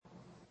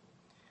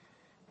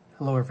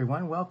Hello,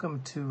 everyone.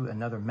 Welcome to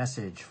another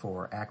message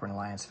for Akron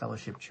Alliance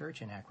Fellowship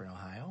Church in Akron,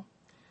 Ohio.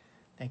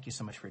 Thank you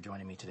so much for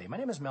joining me today. My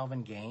name is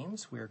Melvin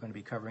Gaines. We are going to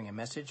be covering a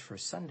message for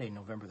Sunday,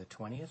 November the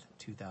 20th,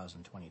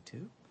 2022.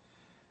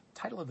 The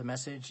title of the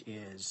message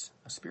is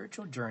A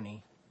Spiritual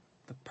Journey,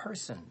 the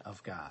Person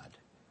of God.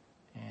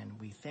 And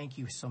we thank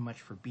you so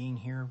much for being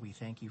here. We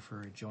thank you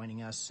for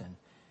joining us. And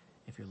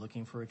if you're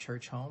looking for a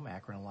church home,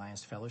 Akron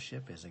Alliance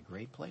Fellowship is a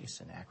great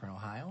place in Akron,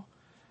 Ohio.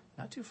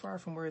 Not too far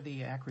from where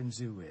the Akron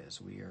Zoo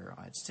is. We are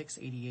at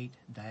 688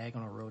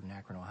 Diagonal Road in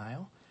Akron,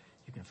 Ohio.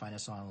 You can find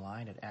us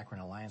online at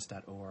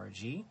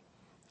akronalliance.org,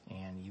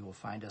 and you will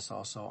find us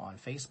also on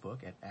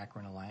Facebook at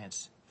Akron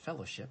Alliance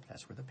Fellowship.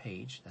 That's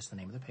the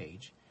name of the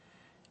page.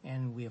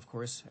 And we, of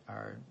course,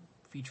 are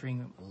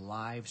featuring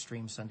live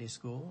stream Sunday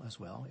school as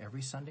well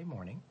every Sunday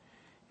morning.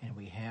 And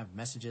we have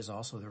messages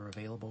also that are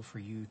available for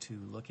you to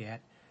look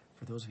at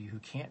for those of you who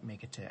can't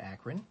make it to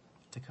Akron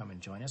to come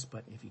and join us.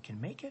 But if you can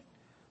make it,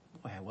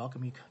 boy, I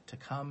welcome you to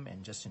come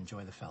and just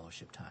enjoy the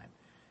fellowship time.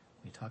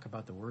 We talk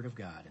about the Word of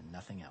God and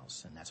nothing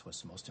else, and that's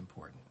what's most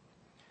important.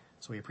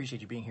 So we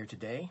appreciate you being here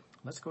today.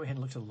 Let's go ahead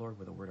and look to the Lord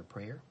with a word of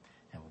prayer,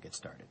 and we'll get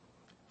started.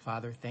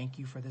 Father, thank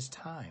you for this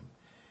time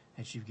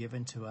that you've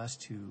given to us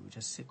to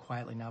just sit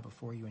quietly now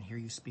before you and hear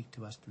you speak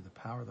to us through the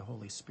power of the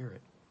Holy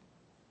Spirit.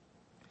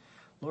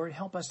 Lord,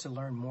 help us to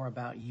learn more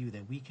about you,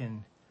 that we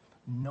can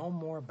know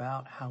more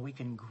about how we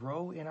can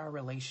grow in our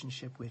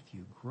relationship with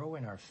you, grow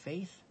in our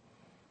faith,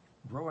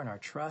 grow in our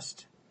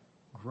trust,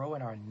 grow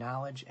in our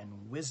knowledge and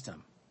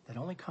wisdom that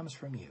only comes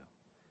from you.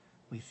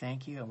 We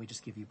thank you and we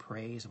just give you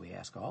praise. We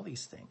ask all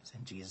these things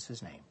in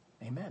Jesus' name.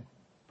 Amen.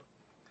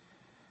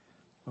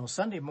 Well,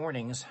 Sunday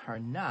mornings are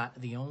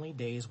not the only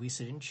days we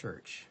sit in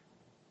church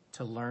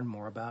to learn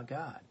more about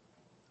God.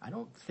 I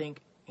don't think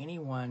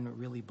anyone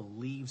really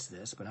believes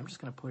this, but I'm just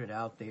going to put it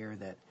out there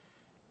that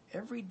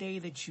every day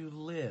that you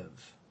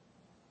live,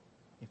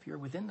 if you're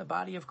within the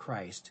body of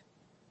Christ,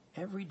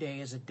 every day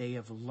is a day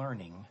of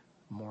learning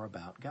more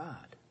about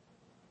God.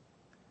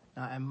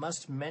 Now, I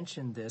must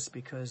mention this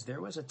because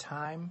there was a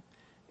time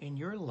in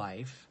your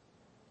life,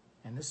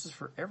 and this is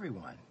for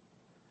everyone,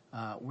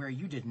 where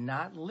you did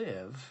not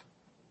live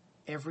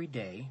every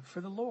day for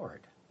the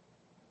Lord.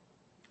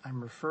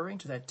 I'm referring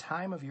to that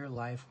time of your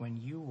life when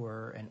you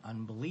were an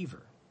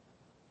unbeliever.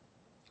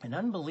 An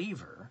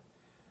unbeliever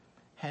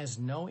has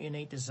no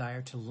innate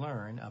desire to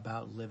learn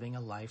about living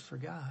a life for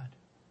God.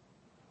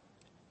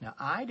 Now,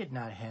 I did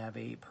not have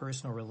a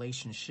personal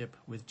relationship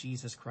with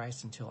Jesus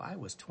Christ until I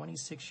was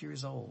 26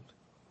 years old.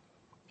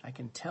 I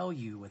can tell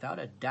you without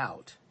a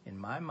doubt in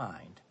my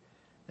mind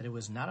that it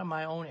was not on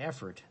my own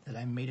effort that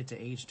I made it to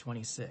age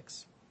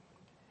 26.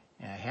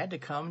 And I had to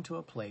come to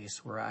a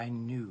place where I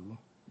knew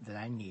that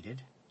I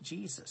needed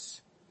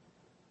Jesus.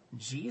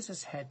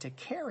 Jesus had to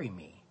carry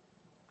me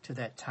to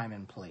that time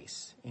and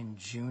place in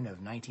June of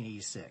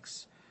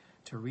 1986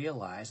 to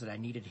realize that I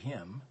needed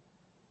him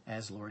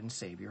as Lord and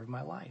Savior of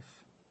my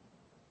life.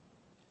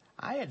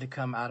 I had to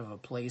come out of a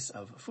place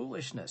of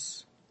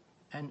foolishness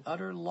and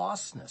utter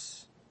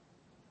lostness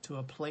to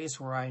a place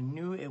where I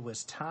knew it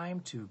was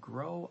time to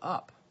grow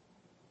up.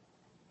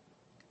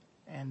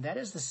 And that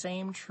is the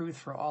same truth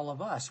for all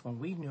of us when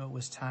we knew it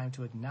was time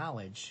to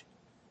acknowledge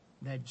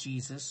that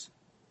Jesus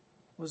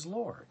was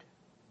Lord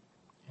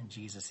and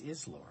Jesus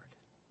is Lord.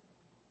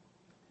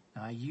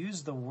 Now, I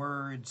use the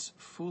words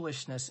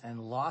foolishness and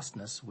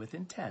lostness with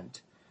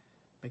intent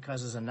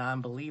because as a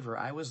non-believer,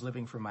 I was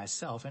living for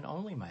myself and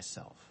only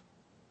myself.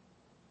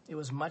 It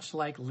was much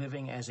like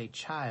living as a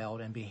child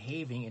and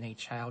behaving in a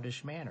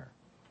childish manner.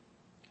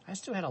 I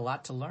still had a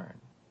lot to learn.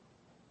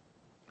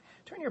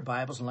 Turn your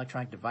Bibles and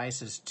electronic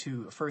devices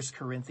to 1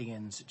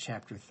 Corinthians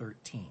chapter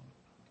 13.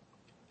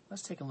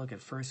 Let's take a look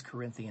at 1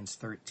 Corinthians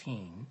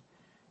 13,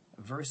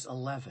 verse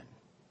 11.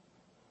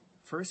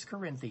 1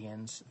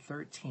 Corinthians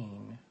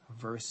 13,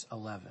 verse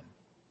 11.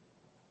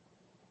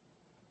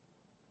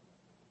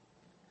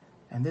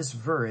 And this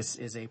verse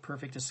is a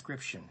perfect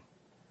description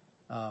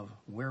of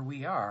where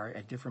we are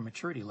at different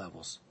maturity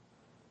levels.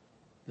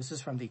 This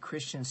is from the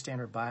Christian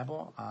Standard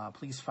Bible.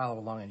 Please follow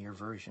along in your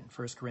version.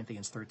 1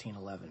 Corinthians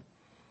 13:11.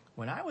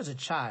 When I was a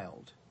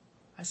child,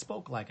 I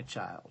spoke like a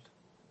child.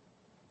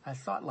 I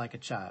thought like a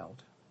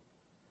child.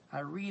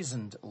 I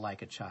reasoned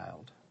like a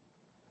child.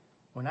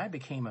 When I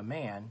became a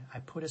man, I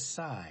put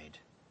aside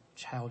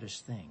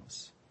childish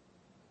things.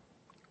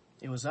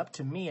 It was up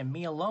to me and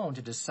me alone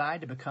to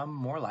decide to become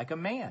more like a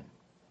man,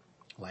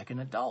 like an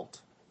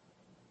adult.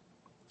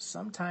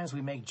 Sometimes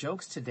we make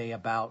jokes today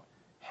about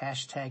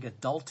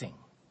 #adulting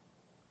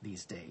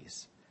these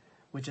days,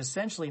 which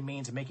essentially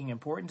means making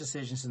important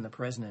decisions in the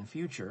present and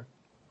future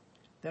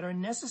that are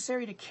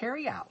necessary to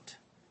carry out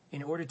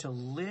in order to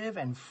live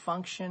and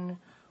function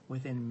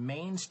within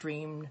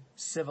mainstream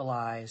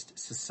civilized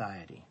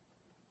society.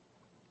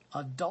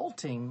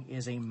 Adulting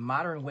is a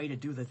modern way to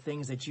do the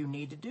things that you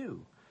need to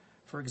do.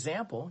 For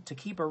example, to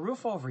keep a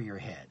roof over your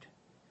head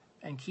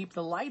and keep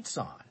the lights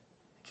on,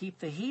 keep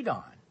the heat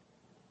on.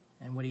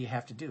 And what do you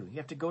have to do? You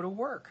have to go to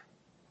work.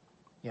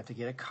 You have to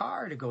get a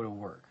car to go to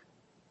work.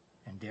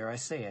 And dare I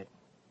say it,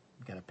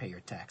 You've got to pay your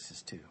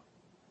taxes too.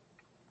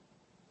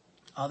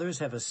 Others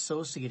have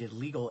associated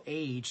legal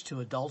age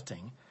to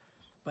adulting,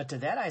 but to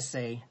that I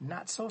say,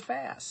 not so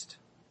fast.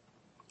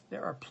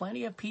 There are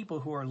plenty of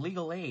people who are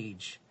legal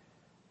age,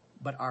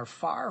 but are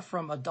far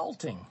from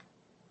adulting.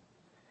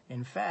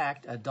 In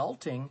fact,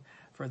 adulting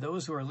for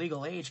those who are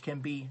legal age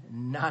can be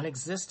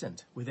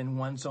non-existent within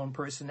one's own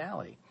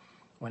personality.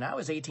 When I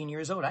was 18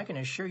 years old, I can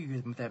assure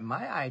you that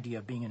my idea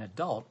of being an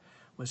adult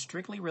was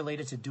strictly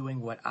related to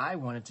doing what I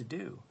wanted to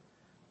do.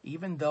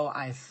 Even though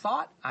I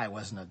thought I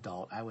was an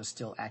adult, I was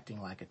still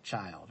acting like a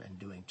child and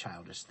doing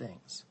childish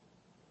things.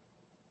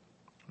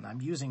 And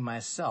I'm using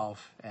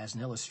myself as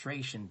an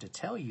illustration to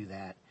tell you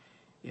that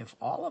if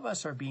all of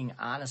us are being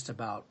honest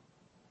about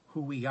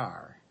who we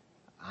are,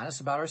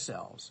 honest about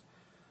ourselves,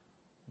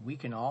 we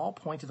can all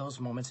point to those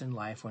moments in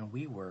life when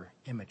we were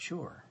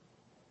immature.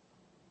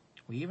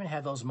 We even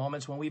have those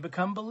moments when we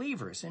become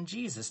believers in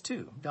Jesus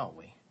too, don't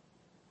we?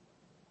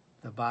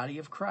 The body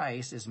of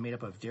Christ is made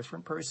up of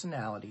different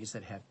personalities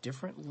that have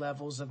different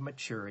levels of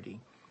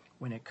maturity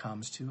when it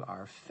comes to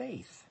our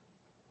faith.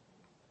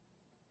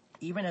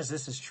 Even as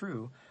this is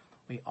true,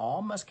 we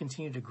all must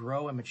continue to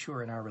grow and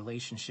mature in our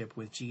relationship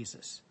with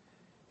Jesus.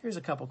 Here's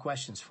a couple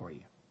questions for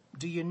you.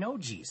 Do you know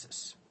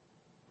Jesus?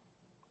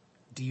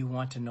 Do you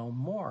want to know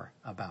more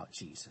about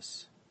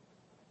Jesus?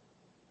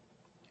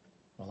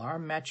 Well, our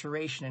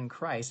maturation in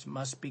Christ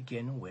must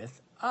begin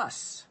with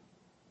us.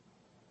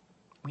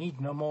 We need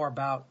to know more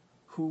about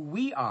who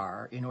we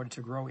are in order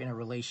to grow in a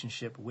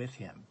relationship with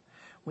him.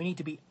 We need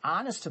to be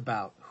honest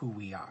about who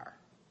we are,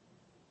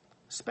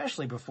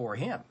 especially before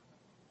him.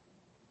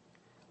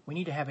 We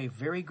need to have a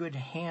very good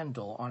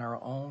handle on our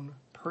own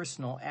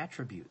personal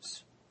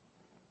attributes.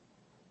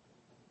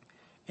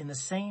 In the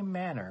same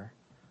manner,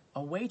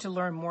 a way to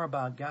learn more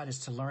about God is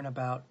to learn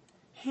about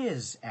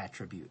his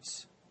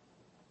attributes.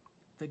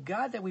 The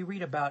God that we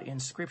read about in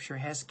Scripture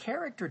has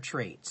character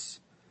traits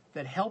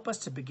that help us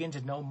to begin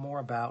to know more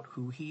about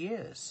who he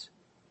is.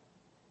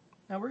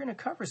 Now, we're going to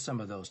cover some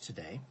of those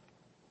today,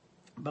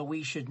 but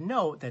we should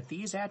note that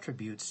these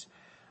attributes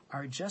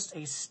are just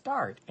a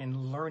start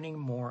in learning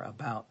more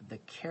about the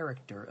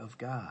character of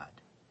God.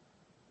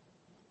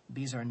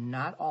 These are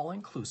not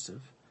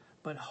all-inclusive,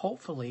 but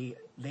hopefully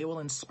they will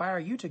inspire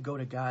you to go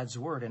to God's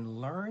Word and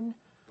learn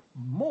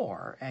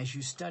more as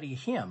you study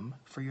him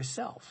for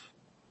yourself.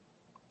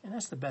 And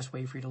that's the best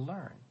way for you to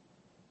learn.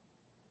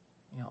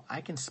 You know, I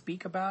can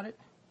speak about it,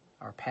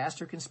 our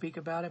pastor can speak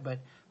about it, but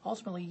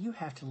ultimately you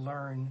have to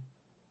learn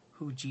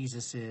who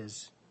Jesus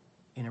is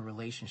in a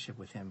relationship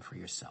with him for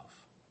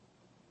yourself.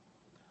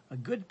 A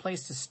good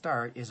place to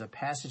start is a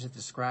passage that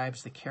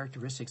describes the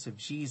characteristics of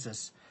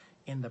Jesus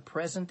in the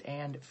present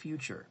and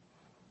future.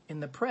 In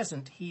the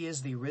present, he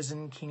is the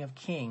risen King of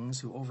Kings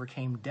who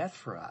overcame death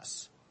for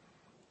us.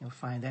 You'll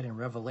find that in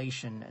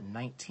Revelation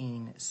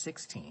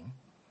 19:16.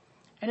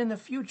 And in the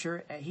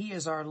future, he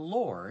is our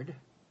Lord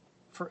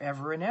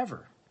forever and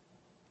ever.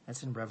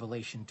 That's in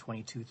Revelation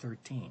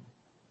 22:13.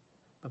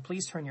 But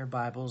please turn your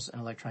Bibles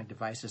and electronic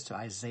devices to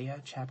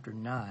Isaiah chapter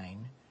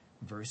 9,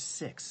 verse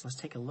 6. Let's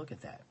take a look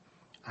at that.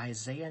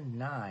 Isaiah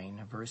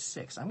 9, verse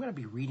 6. I'm going to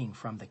be reading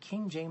from the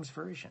King James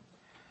Version,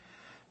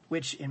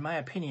 which, in my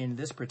opinion,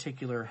 this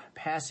particular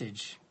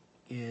passage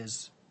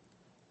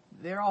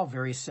they're all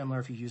very similar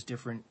if you use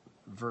different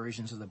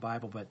versions of the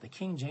Bible, but the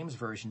King James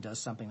Version does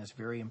something that's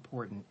very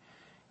important.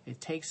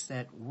 It takes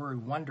that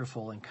word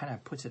wonderful and kind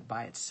of puts it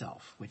by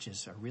itself, which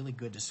is a really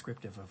good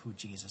descriptive of who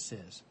Jesus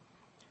is.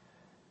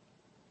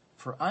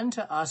 For unto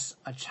us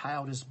a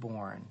child is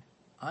born,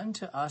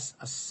 unto us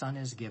a son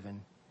is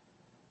given,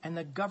 and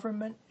the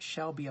government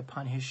shall be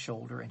upon his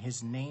shoulder, and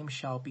his name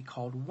shall be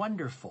called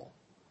Wonderful,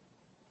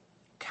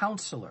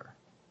 Counselor,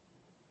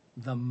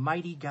 the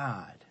Mighty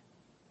God,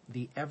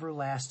 the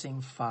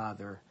Everlasting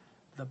Father,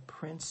 the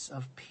Prince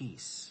of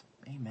Peace.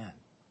 Amen.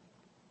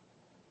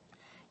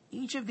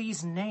 Each of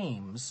these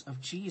names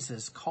of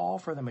Jesus call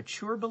for the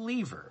mature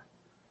believer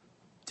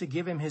to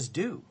give him his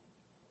due.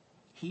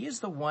 He is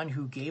the one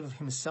who gave of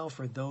himself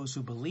for those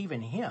who believe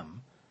in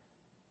him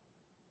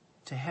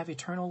to have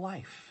eternal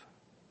life.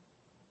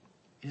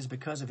 It is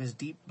because of his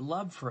deep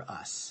love for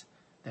us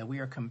that we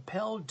are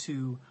compelled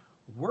to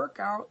work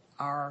out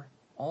our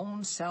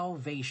own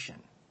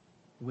salvation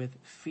with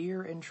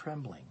fear and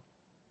trembling.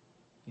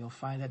 You'll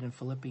find that in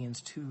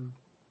Philippians 2,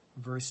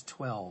 verse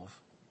 12,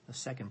 the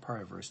second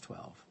part of verse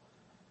 12.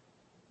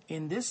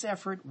 In this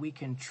effort, we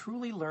can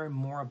truly learn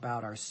more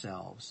about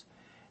ourselves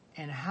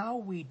and how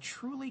we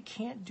truly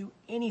can't do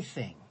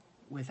anything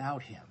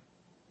without him.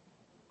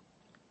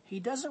 He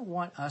doesn't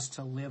want us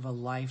to live a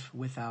life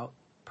without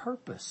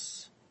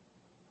purpose.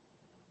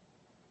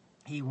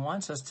 He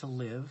wants us to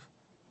live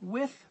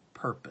with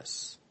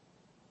purpose.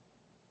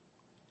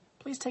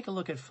 Please take a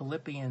look at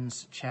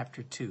Philippians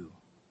chapter 2.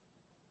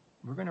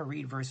 We're going to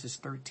read verses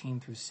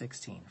 13 through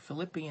 16.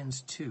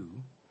 Philippians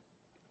 2,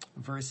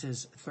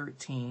 verses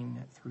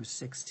 13 through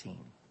 16.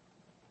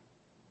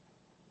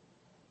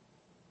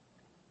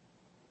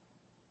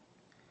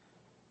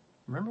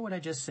 Remember what I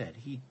just said.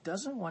 He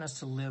doesn't want us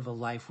to live a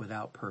life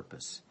without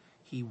purpose.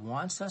 He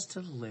wants us to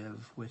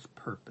live with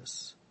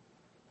purpose.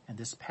 And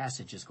this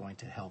passage is going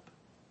to help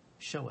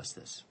show us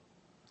this.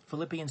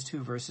 Philippians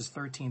 2, verses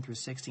 13 through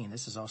 16.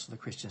 This is also the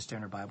Christian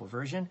Standard Bible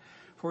version.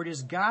 For it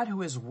is God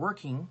who is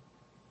working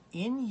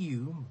in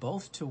you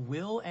both to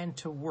will and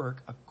to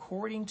work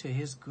according to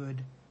his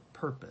good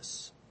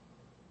purpose.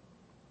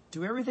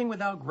 Do everything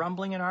without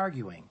grumbling and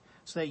arguing,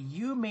 so that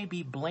you may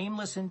be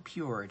blameless and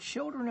pure,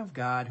 children of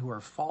God who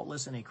are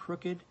faultless in a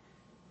crooked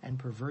and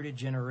perverted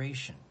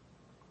generation,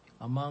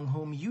 among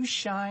whom you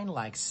shine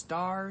like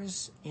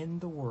stars in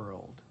the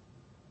world,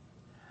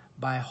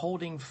 by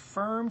holding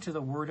firm to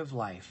the word of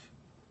life.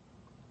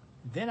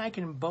 Then I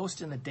can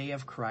boast in the day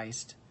of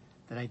Christ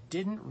that I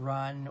didn't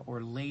run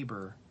or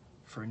labor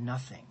for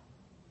nothing.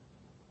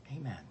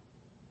 Amen.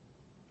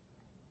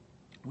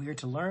 We are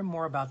to learn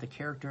more about the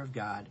character of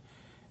God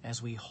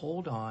as we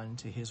hold on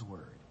to his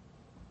word.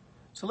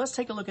 So let's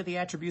take a look at the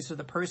attributes of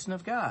the person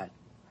of God,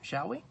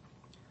 shall we?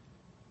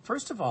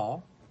 First of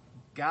all,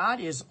 God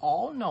is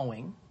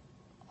all-knowing,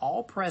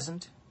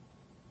 all-present,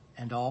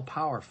 and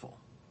all-powerful.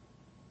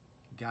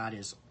 God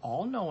is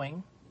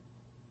all-knowing,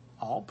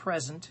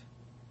 all-present,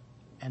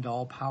 and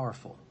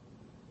all-powerful.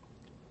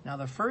 Now,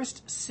 the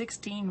first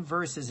 16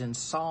 verses in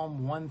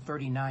Psalm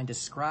 139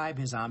 describe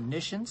his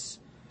omniscience,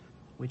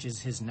 which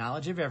is his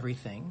knowledge of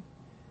everything,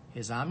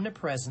 his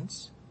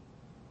omnipresence,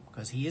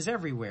 because he is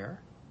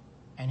everywhere,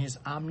 and his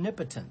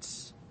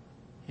omnipotence,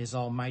 his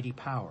almighty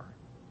power.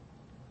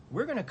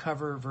 We're going to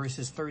cover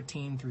verses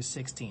 13 through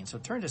 16. So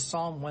turn to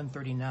Psalm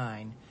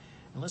 139,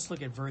 and let's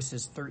look at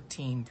verses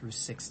 13 through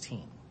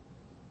 16.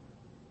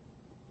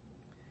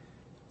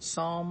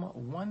 Psalm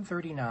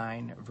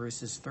 139,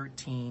 verses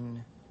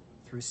 13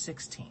 through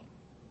 16.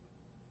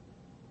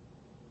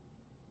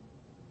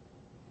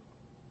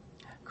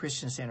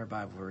 Christian Standard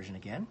Bible version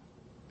again.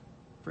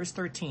 Verse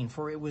 13,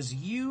 for it was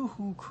you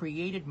who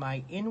created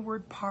my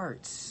inward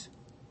parts.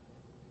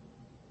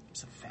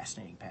 It's a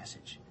fascinating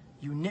passage.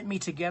 You knit me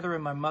together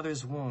in my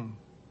mother's womb.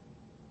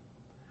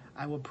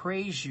 I will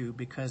praise you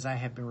because I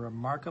have been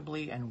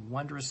remarkably and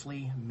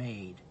wondrously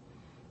made.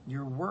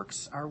 Your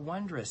works are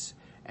wondrous,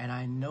 and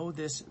I know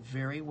this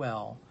very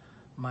well.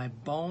 My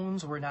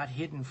bones were not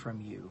hidden from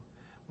you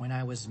when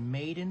I was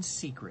made in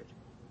secret,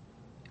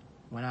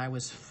 when I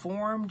was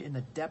formed in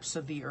the depths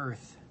of the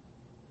earth.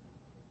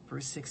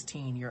 Verse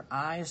 16, your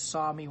eyes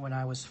saw me when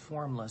I was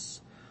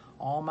formless.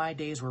 All my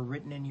days were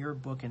written in your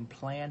book and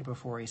planned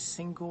before a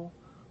single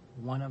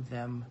one of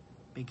them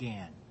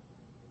began.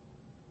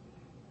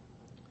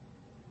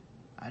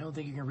 I don't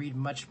think you can read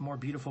much more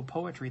beautiful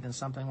poetry than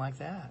something like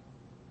that.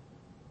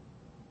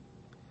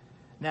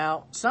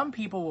 Now, some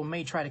people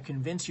may try to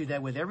convince you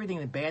that with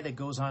everything bad that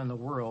goes on in the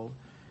world,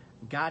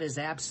 God is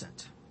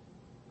absent.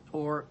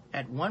 Or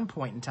at one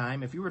point in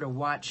time, if you were to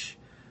watch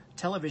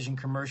television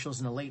commercials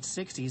in the late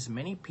 60s,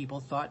 many people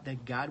thought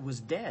that God was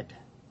dead.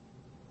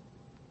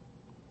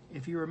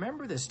 If you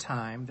remember this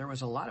time, there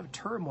was a lot of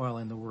turmoil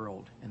in the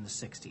world in the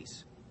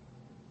 60s.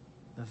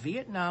 The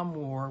Vietnam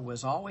War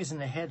was always in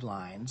the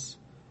headlines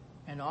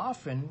and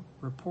often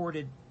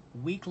reported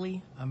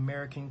weekly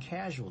American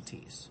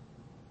casualties.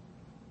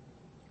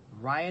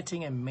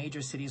 Rioting in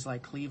major cities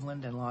like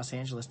Cleveland and Los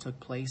Angeles took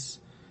place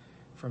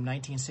from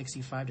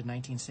 1965 to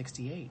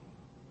 1968.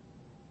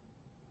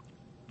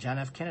 John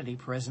F. Kennedy,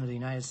 President of the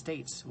United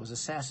States, was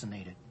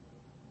assassinated.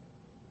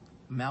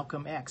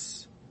 Malcolm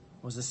X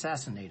was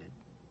assassinated.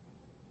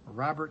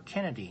 Robert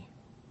Kennedy,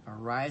 a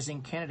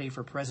rising candidate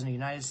for President of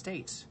the United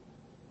States,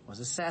 was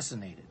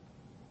assassinated.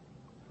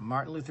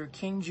 Martin Luther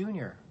King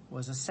Jr.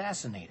 was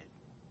assassinated.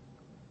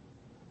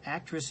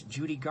 Actress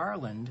Judy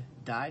Garland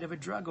died of a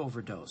drug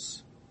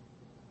overdose.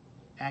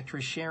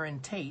 Actress Sharon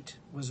Tate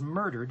was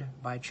murdered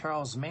by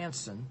Charles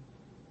Manson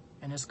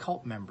and his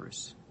cult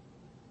members.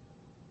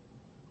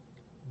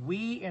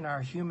 We, in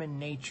our human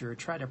nature,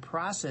 try to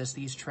process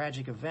these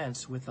tragic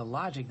events with the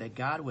logic that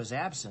God was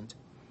absent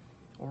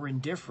or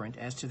indifferent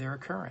as to their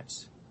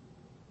occurrence.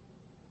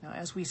 Now,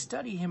 as we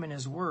study him in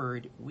his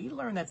word, we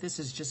learn that this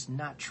is just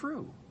not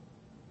true.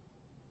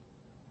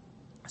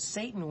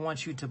 Satan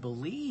wants you to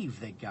believe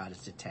that God is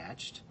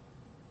detached,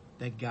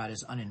 that God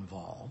is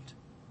uninvolved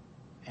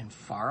and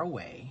far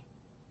away,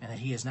 and that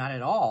he is not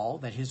at all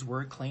that his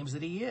word claims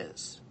that he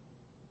is.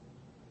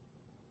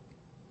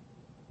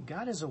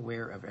 God is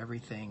aware of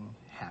everything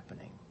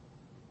happening.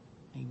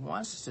 He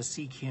wants us to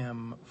seek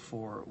him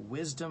for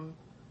wisdom,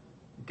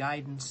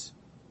 guidance,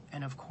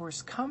 and of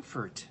course,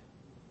 comfort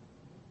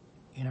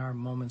in our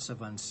moments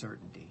of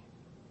uncertainty.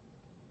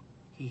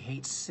 He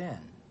hates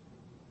sin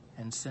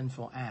and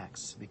sinful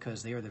acts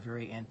because they are the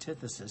very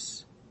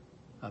antithesis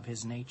of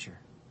his nature.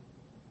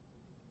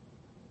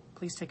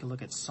 Please take a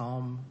look at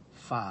Psalm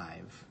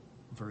 5,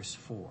 verse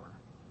 4.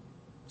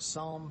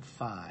 Psalm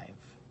 5,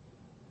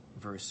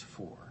 verse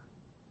 4.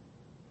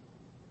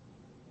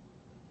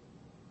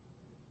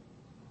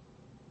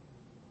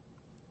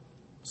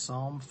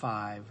 Psalm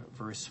 5,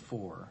 verse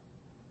 4.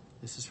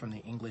 This is from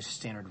the English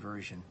Standard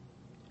Version.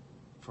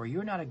 For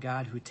you are not a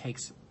God who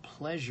takes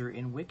pleasure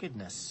in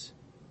wickedness.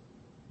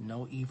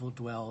 No evil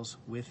dwells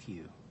with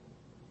you.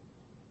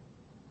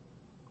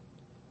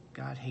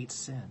 God hates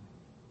sin.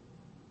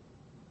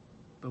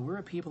 But we're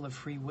a people of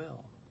free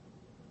will.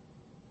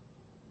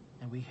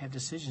 And we have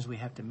decisions we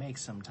have to make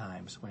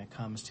sometimes when it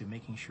comes to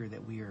making sure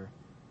that we are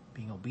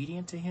being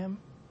obedient to him,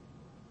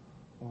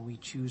 or we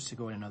choose to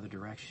go in another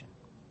direction.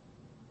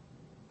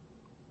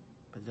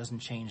 But it doesn't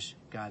change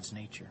God's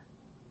nature.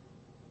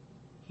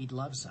 He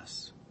loves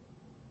us.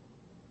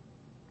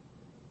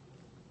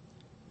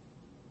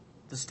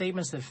 The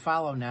statements that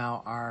follow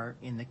now are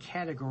in the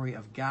category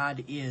of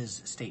God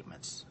is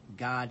statements.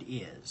 God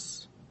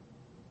is.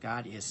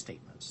 God is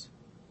statements.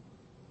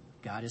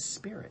 God is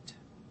spirit.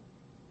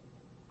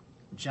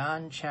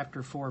 John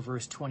chapter 4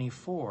 verse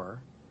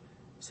 24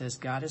 says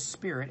God is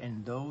spirit,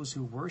 and those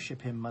who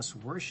worship him must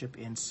worship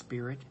in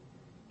spirit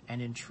and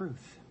in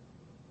truth.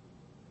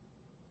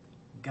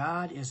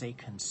 God is a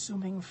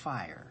consuming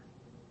fire.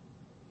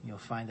 You'll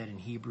find that in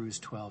Hebrews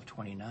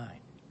 12:29.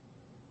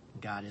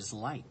 God is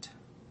light.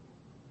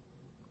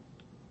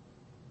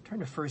 Turn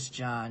to 1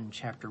 John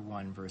chapter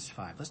 1 verse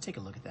 5. Let's take a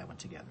look at that one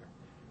together.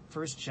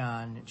 1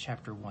 John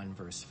chapter 1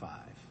 verse 5.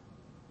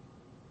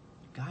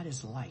 God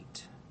is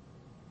light.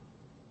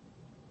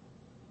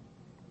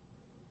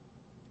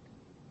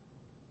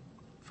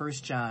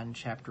 First John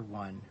chapter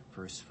 1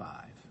 verse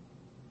 5.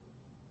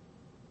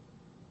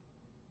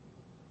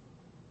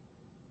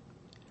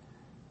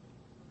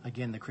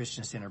 Again, the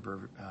Christian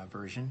Standard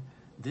Version.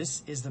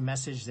 This is the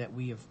message that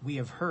we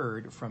have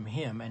heard from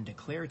him and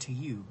declare to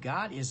you.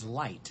 God is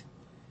light,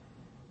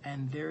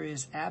 and there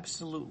is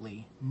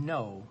absolutely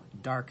no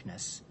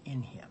darkness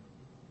in him.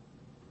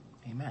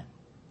 Amen.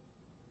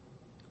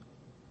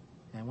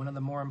 And one of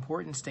the more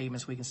important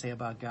statements we can say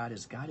about God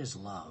is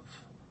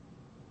love.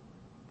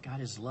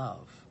 God is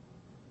love.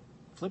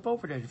 Flip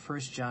over to 1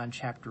 John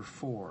chapter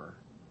 4.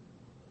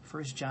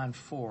 1 John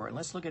 4, and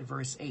let's look at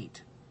verse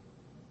 8.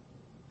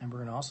 And we're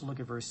going to also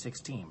look at verse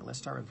 16. But let's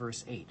start with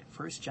verse 8.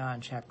 1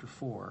 John chapter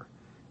 4,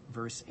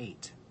 verse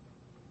 8.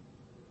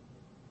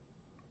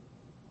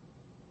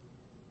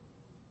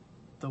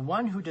 The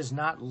one who does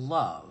not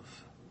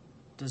love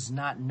does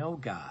not know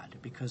God,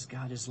 because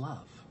God is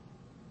love.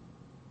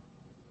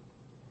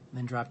 And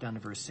then drop down to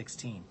verse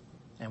 16.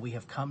 And we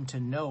have come to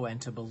know and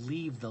to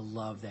believe the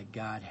love that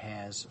God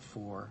has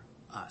for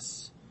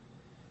us.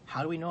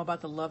 How do we know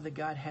about the love that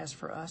God has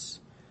for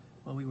us?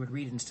 Well, we would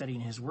read and study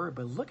in his word,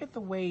 but look at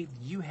the way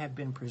you have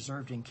been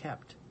preserved and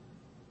kept.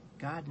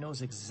 God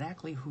knows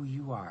exactly who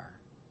you are.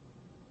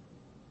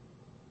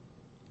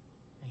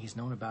 And he's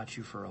known about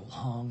you for a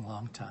long,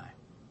 long time.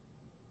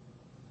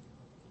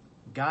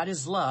 God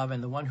is love,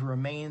 and the one who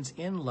remains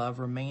in love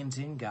remains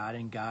in God,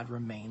 and God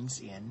remains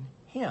in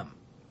him.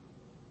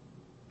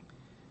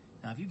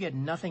 Now, if you get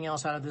nothing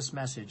else out of this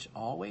message,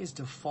 always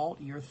default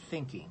your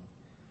thinking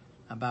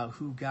about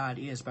who God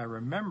is by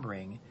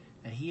remembering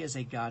that he is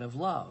a God of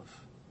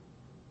love.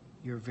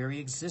 Your very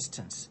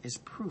existence is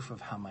proof of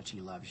how much he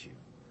loves you.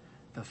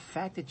 The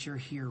fact that you're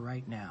here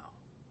right now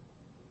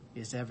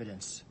is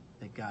evidence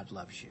that God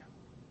loves you.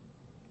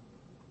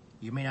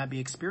 You may not be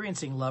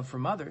experiencing love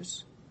from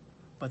others,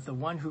 but the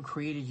one who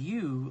created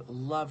you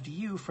loved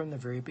you from the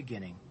very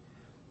beginning.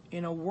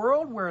 In a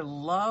world where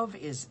love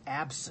is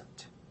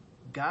absent,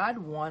 God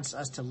wants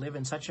us to live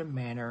in such a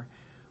manner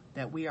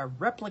that we are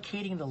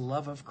replicating the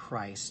love of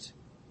Christ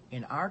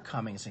in our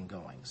comings and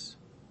goings.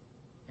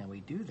 And we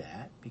do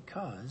that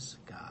because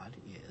God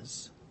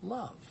is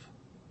love.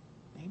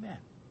 Amen.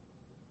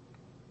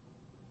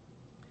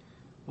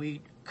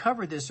 We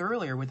covered this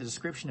earlier with the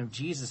description of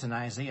Jesus in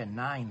Isaiah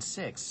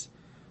 9:6.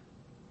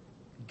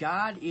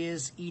 God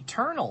is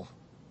eternal.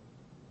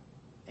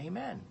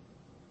 Amen.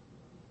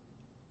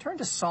 Turn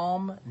to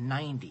Psalm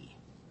 90.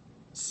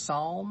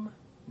 Psalm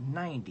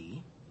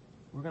 90.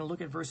 We're going to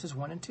look at verses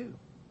 1 and 2.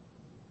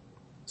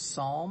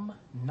 Psalm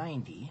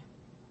 90,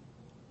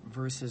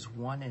 verses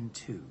 1 and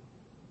 2.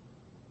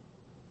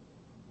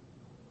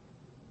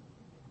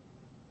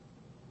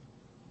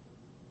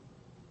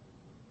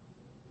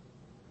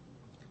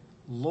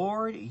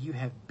 Lord, you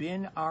have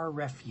been our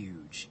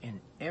refuge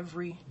in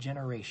every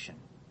generation.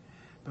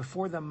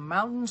 Before the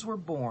mountains were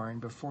born,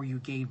 before you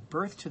gave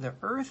birth to the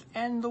earth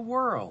and the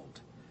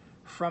world,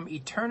 from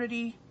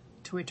eternity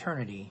to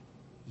eternity,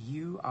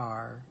 you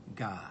are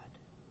God.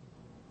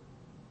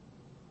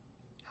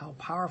 How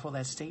powerful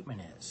that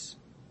statement is.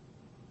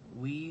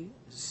 We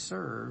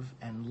serve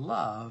and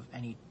love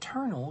an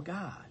eternal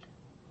God.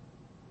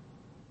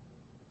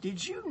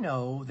 Did you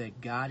know that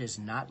God is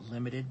not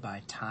limited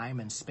by time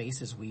and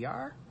space as we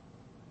are?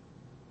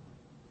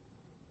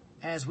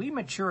 As we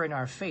mature in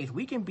our faith,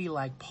 we can be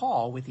like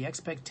Paul with the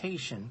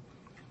expectation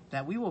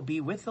that we will be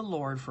with the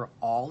Lord for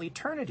all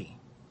eternity.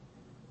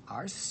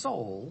 Our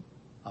soul,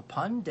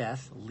 upon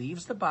death,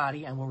 leaves the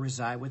body and will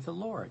reside with the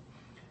Lord.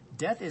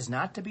 Death is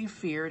not to be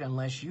feared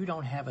unless you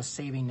don't have a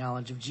saving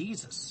knowledge of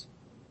Jesus.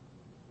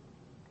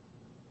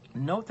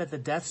 Note that the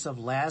deaths of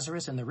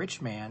Lazarus and the rich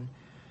man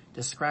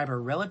describe a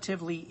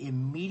relatively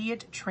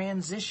immediate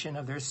transition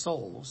of their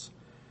souls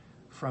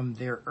from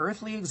their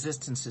earthly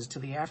existences to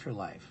the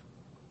afterlife.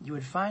 You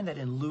would find that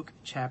in Luke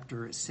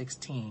chapter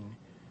 16,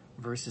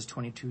 verses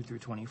 22 through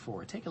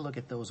 24. Take a look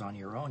at those on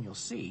your own. You'll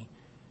see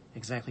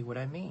exactly what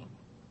I mean.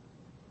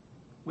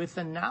 With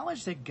the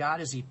knowledge that God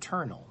is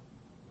eternal,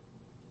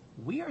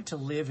 we are to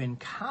live in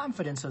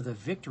confidence of the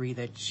victory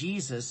that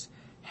Jesus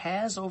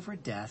has over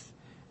death,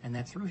 and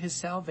that through his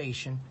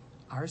salvation,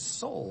 our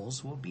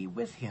souls will be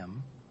with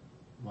him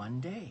one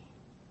day.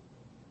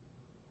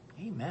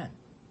 Amen.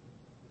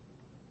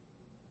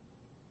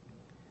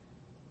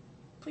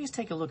 Please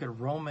take a look at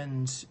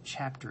Romans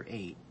chapter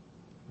 8.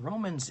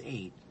 Romans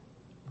 8,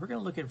 we're going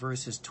to look at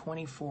verses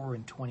 24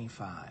 and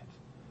 25.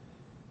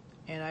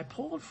 And I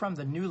pulled from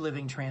the New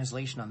Living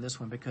Translation on this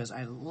one because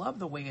I love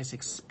the way it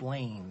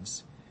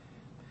explains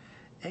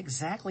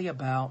exactly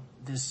about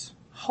this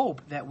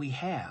hope that we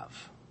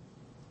have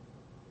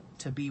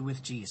to be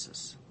with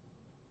Jesus.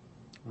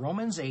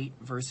 Romans 8,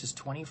 verses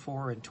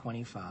 24 and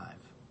 25.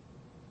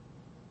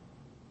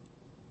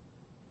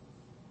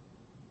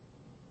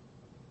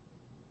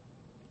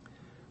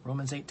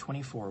 Romans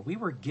 8:24. We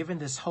were given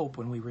this hope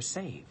when we were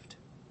saved.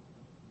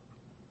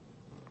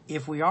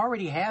 If we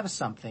already have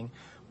something,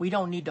 we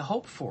don't need to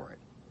hope for it.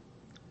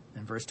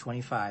 In verse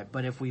 25,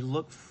 but if we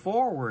look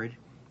forward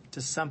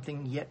to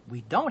something yet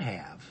we don't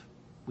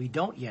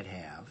yet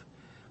have,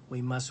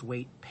 we must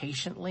wait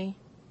patiently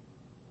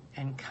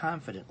and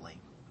confidently.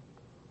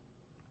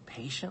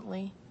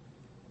 Patiently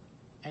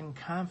and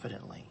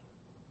confidently.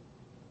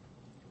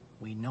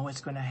 We know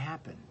it's going to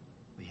happen.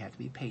 We have to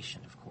be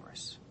patient, of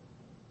course.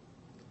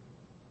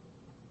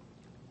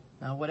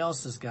 Now, what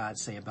else does God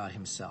say about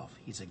himself?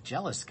 He's a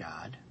jealous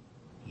God.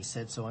 He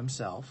said so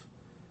himself.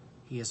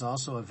 He is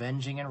also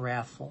avenging and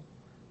wrathful.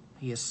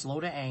 He is slow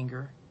to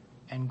anger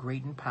and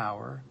great in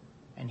power,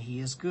 and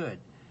he is good.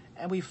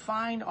 And we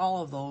find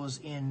all of those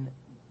in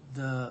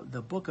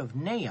the book of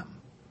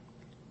Nahum.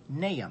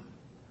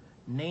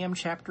 Nahum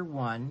chapter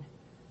 1,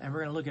 and we're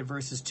going to look at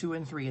verses 2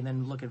 and 3, and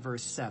then look at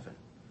verse 7.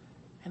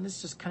 And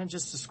this just kind of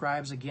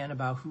describes again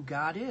about who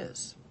God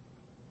is.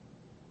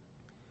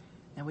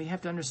 And we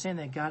have to understand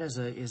that God is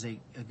a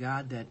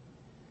God that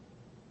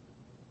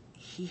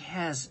he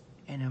has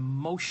an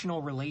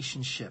emotional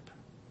relationship.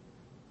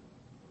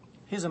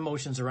 His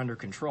emotions are under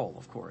control,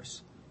 of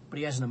course, but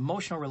he has an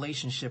emotional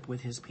relationship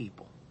with his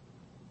people.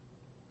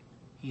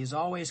 He is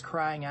always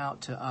crying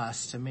out to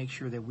us to make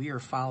sure that we are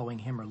following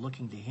him or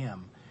looking to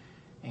him.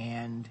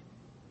 And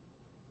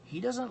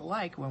he doesn't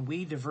like when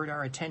we divert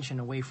our attention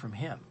away from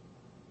him.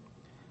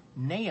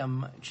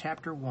 Nahum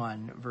chapter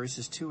 1,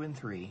 verses 2 and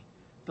 3.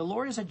 The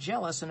Lord is a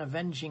jealous and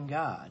avenging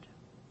God.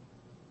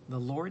 The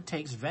Lord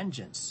takes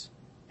vengeance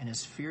and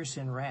is fierce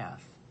in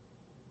wrath.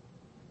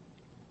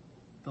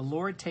 The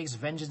Lord takes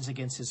vengeance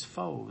against his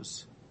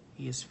foes.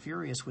 He is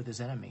furious with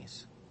his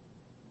enemies.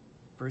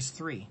 Verse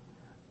 3.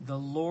 The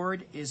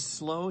Lord is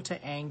slow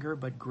to anger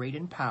but great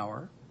in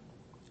power.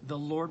 The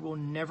Lord will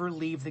never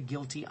leave the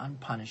guilty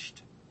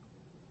unpunished.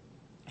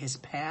 His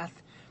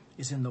path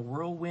is in the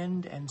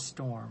whirlwind and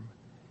storm,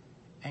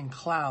 and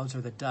clouds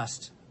are the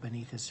dust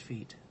beneath his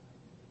feet.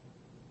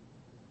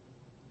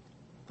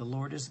 The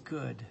Lord is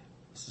good.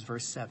 This is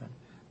verse 7.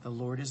 The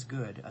Lord is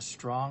good, a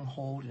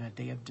stronghold in a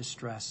day of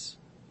distress.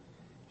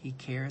 He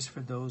cares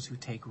for those who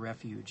take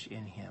refuge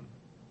in him.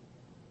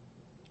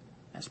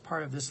 That's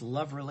part of this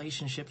love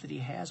relationship that he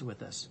has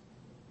with us.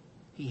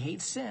 He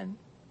hates sin.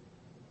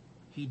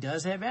 He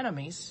does have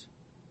enemies.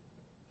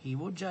 He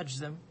will judge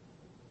them.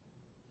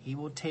 He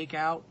will take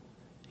out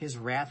his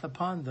wrath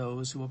upon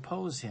those who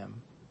oppose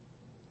him.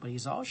 But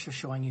he's also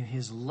showing you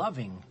his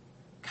loving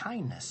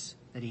kindness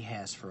that he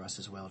has for us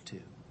as well,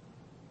 too.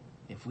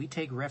 If we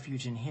take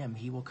refuge in him,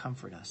 he will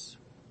comfort us.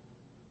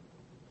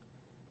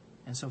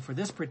 And so for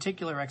this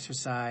particular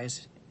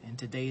exercise in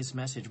today's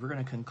message, we're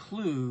going to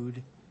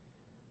conclude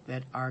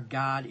that our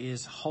God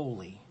is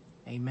holy.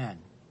 Amen.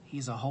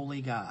 He's a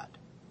holy God.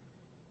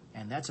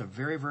 And that's a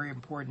very, very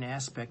important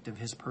aspect of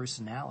his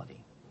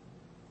personality.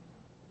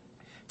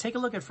 Take a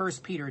look at 1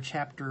 Peter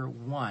chapter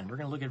 1. We're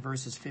going to look at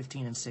verses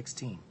 15 and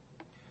 16.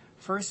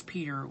 1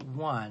 Peter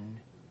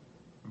 1,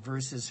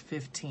 verses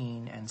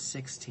 15 and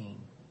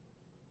 16.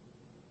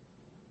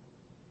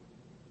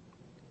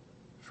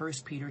 1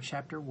 Peter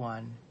chapter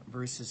 1,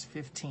 verses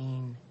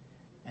 15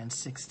 and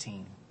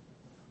 16.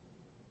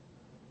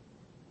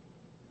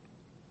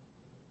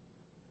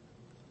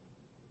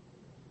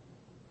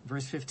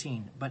 Verse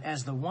 15, but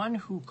as the one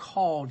who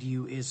called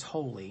you is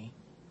holy,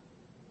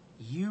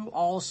 you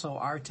also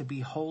are to be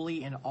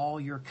holy in all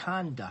your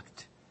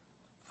conduct.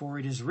 For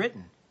it is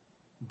written,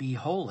 be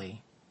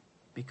holy,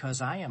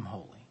 because I am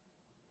holy.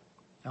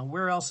 Now,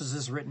 where else is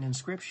this written in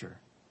Scripture?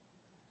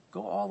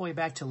 Go all the way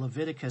back to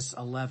Leviticus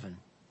 11.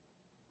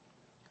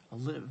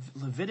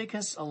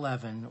 Leviticus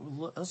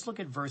 11, let's look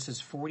at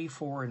verses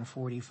 44 and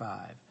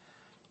 45.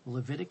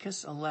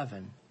 Leviticus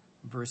 11,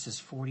 verses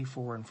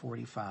 44 and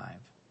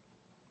 45.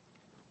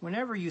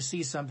 Whenever you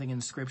see something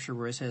in Scripture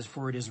where it says,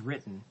 for it is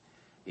written,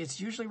 it's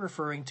usually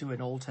referring to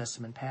an Old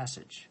Testament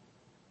passage.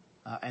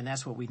 And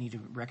that's what we need to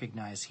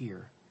recognize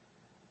here.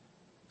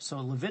 So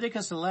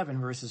Leviticus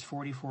 11, verses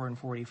 44 and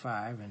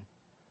 45, and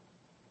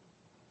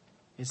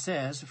It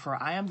says,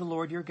 "For I am the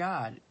Lord your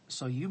God,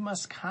 so you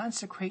must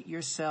consecrate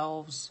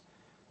yourselves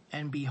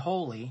and be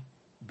holy,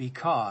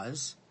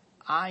 because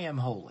I am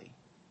holy.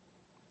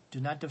 Do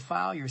not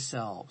defile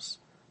yourselves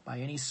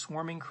by any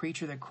swarming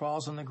creature that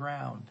crawls on the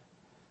ground.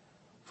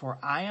 For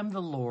I am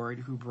the Lord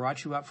who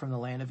brought you up from the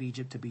land of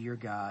Egypt to be your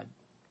God.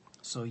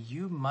 So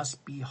you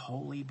must be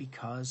holy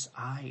because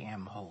I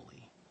am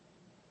holy."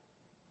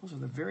 Those are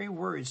the very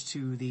words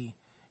to the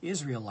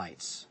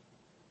Israelites.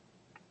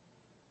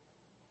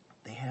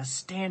 They had a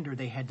standard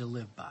they had to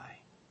live by.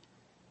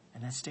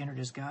 And that standard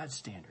is God's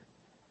standard.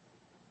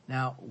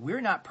 Now,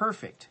 we're not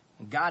perfect.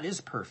 God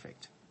is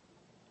perfect.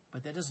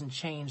 But that doesn't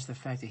change the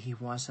fact that he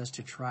wants us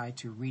to try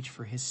to reach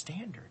for his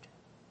standard.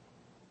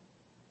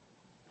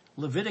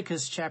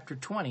 Leviticus chapter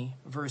 20,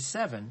 verse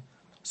 7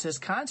 says,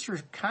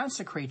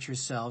 "Consecrate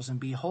yourselves and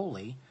be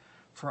holy,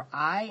 for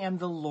I am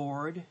the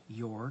Lord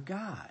your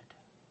God."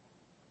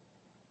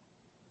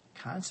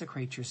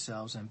 Consecrate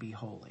yourselves and be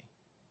holy.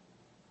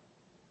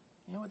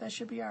 You know what? That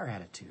should be our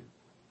attitude.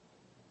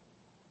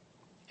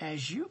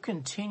 As you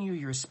continue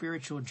your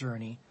spiritual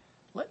journey,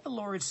 let the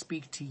Lord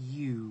speak to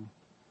you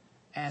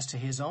as to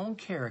his own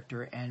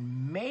character,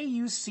 and may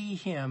you see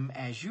him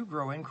as you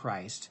grow in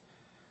Christ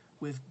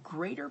with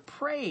greater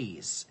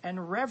praise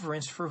and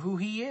reverence for who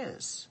he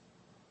is.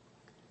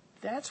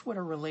 That's what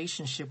a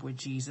relationship with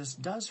Jesus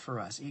does for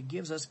us. It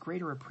gives us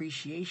greater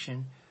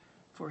appreciation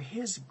for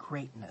his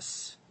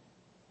greatness,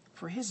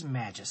 for his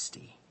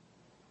majesty,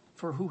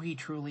 for who he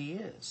truly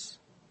is.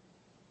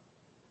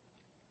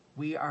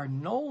 We are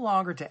no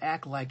longer to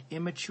act like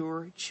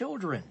immature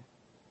children,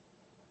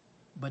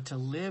 but to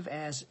live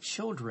as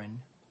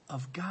children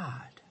of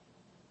God.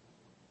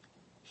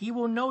 He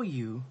will know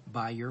you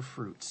by your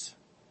fruits.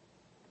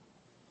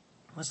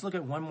 Let's look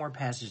at one more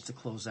passage to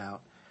close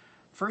out.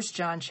 1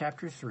 John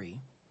chapter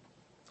 3.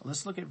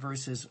 Let's look at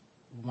verses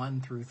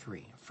 1 through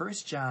 3.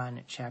 1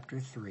 John chapter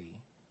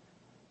 3,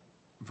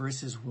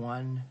 verses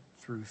 1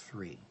 through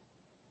 3.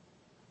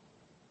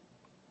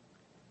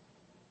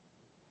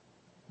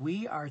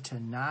 We are to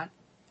not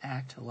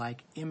act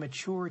like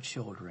immature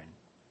children,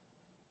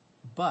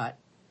 but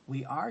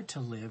we are to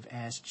live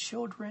as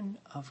children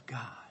of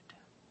God.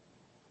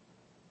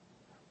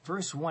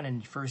 Verse 1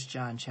 in 1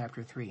 John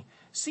chapter 3.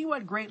 "See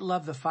what great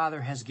love the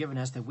Father has given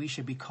us, that we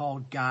should be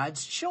called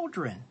God's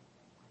children.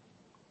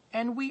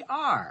 And we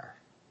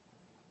are.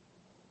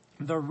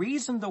 The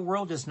reason the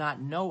world does not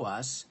know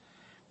us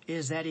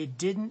is that it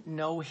didn't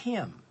know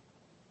him."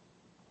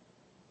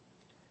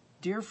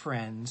 Dear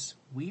friends,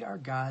 we are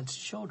God's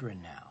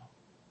children now.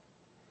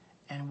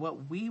 And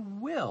what we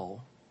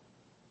will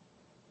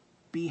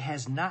be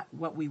has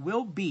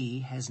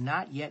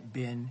not yet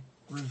been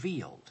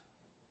revealed.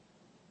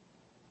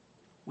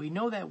 We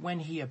know that when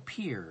he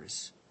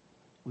appears,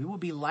 we will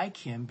be like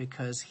him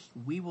because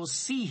we will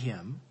see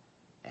him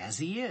as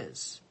he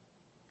is.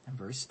 And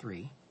verse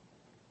 3,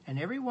 "And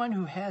everyone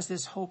who has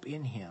this hope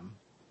in him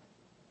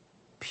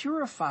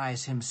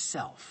purifies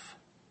himself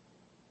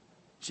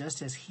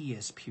just as he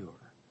is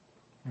pure."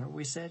 Remember what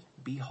we said?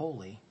 Be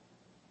holy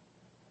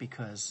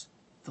because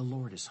the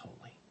Lord is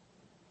holy.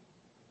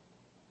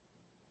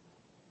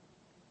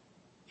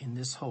 In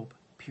this hope,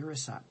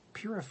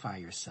 purify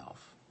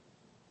yourself.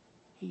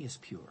 He is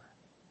pure.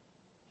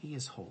 He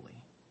is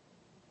holy.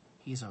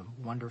 He's a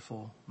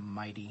wonderful,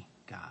 mighty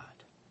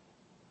God.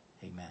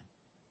 Amen.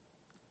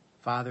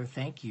 Father,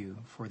 thank you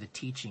for the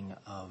teaching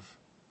of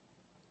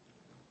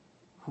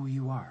who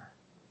you are,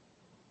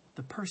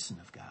 the person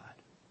of God.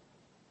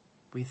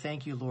 We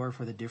thank you, Lord,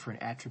 for the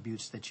different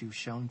attributes that you've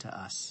shown to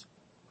us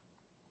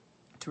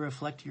to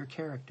reflect your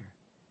character,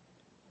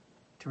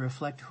 to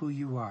reflect who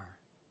you are.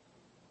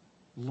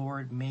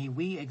 Lord, may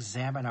we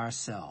examine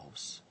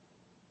ourselves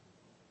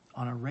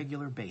on a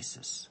regular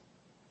basis,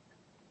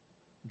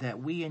 that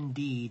we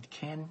indeed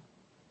can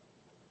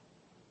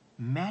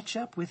match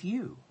up with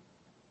you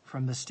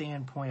from the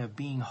standpoint of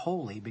being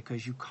holy,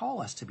 because you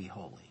call us to be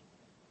holy.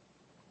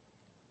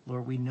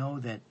 Lord, we know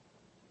that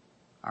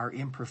our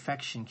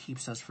imperfection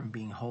keeps us from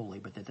being holy,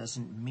 but that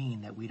doesn't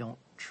mean that we don't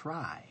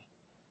try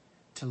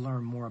to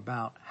learn more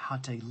about how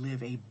to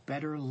live a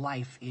better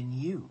life in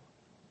you,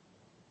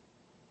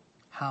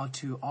 how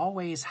to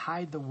always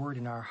hide the word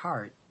in our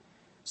heart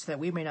so that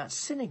we may not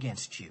sin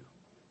against you.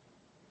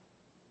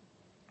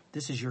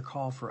 This is your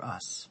call for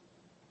us.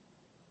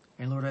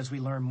 And Lord, as we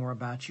learn more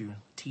about you,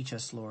 teach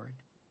us,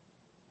 Lord.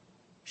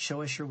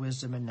 Show us your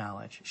wisdom and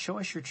knowledge. Show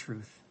us your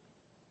truth.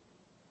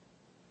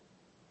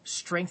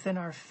 Strengthen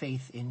our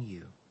faith in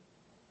you.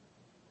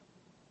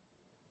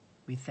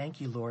 We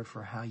thank you, Lord,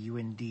 for how you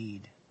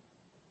indeed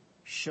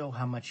show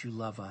how much you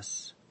love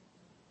us,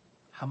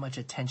 how much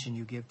attention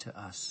you give to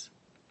us,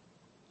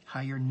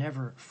 how you're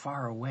never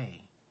far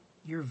away.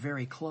 You're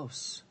very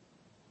close.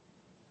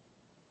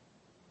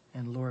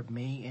 And Lord,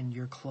 may in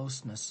your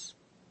closeness,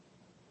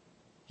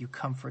 you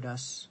comfort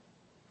us,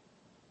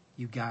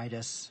 you guide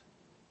us,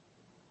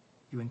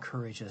 you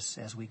encourage us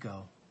as we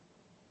go.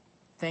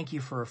 Thank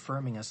you for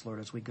affirming us, Lord,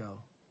 as we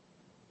go,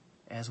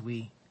 as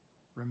we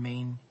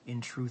remain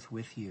in truth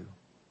with you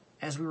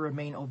as we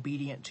remain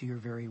obedient to your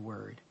very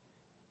word.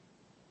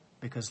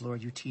 Because,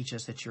 Lord, you teach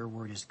us that your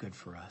word is good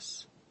for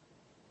us.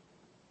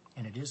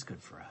 And it is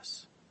good for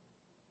us.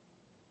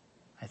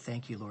 I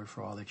thank you, Lord,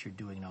 for all that you're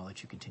doing and all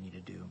that you continue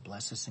to do.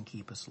 Bless us and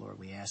keep us, Lord.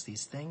 We ask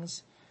these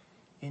things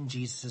in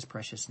Jesus'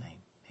 precious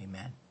name.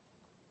 Amen.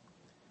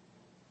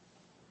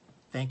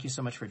 Thank you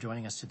so much for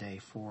joining us today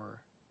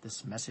for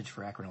this message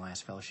for Akron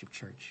Alliance Fellowship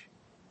Church.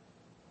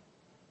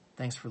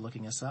 Thanks for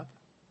looking us up.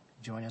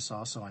 Join us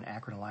also on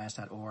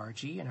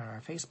akronalliance.org and on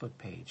our Facebook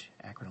page,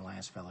 Akron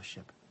Alliance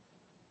Fellowship.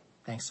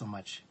 Thanks so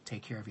much.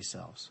 Take care of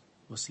yourselves.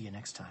 We'll see you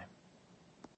next time.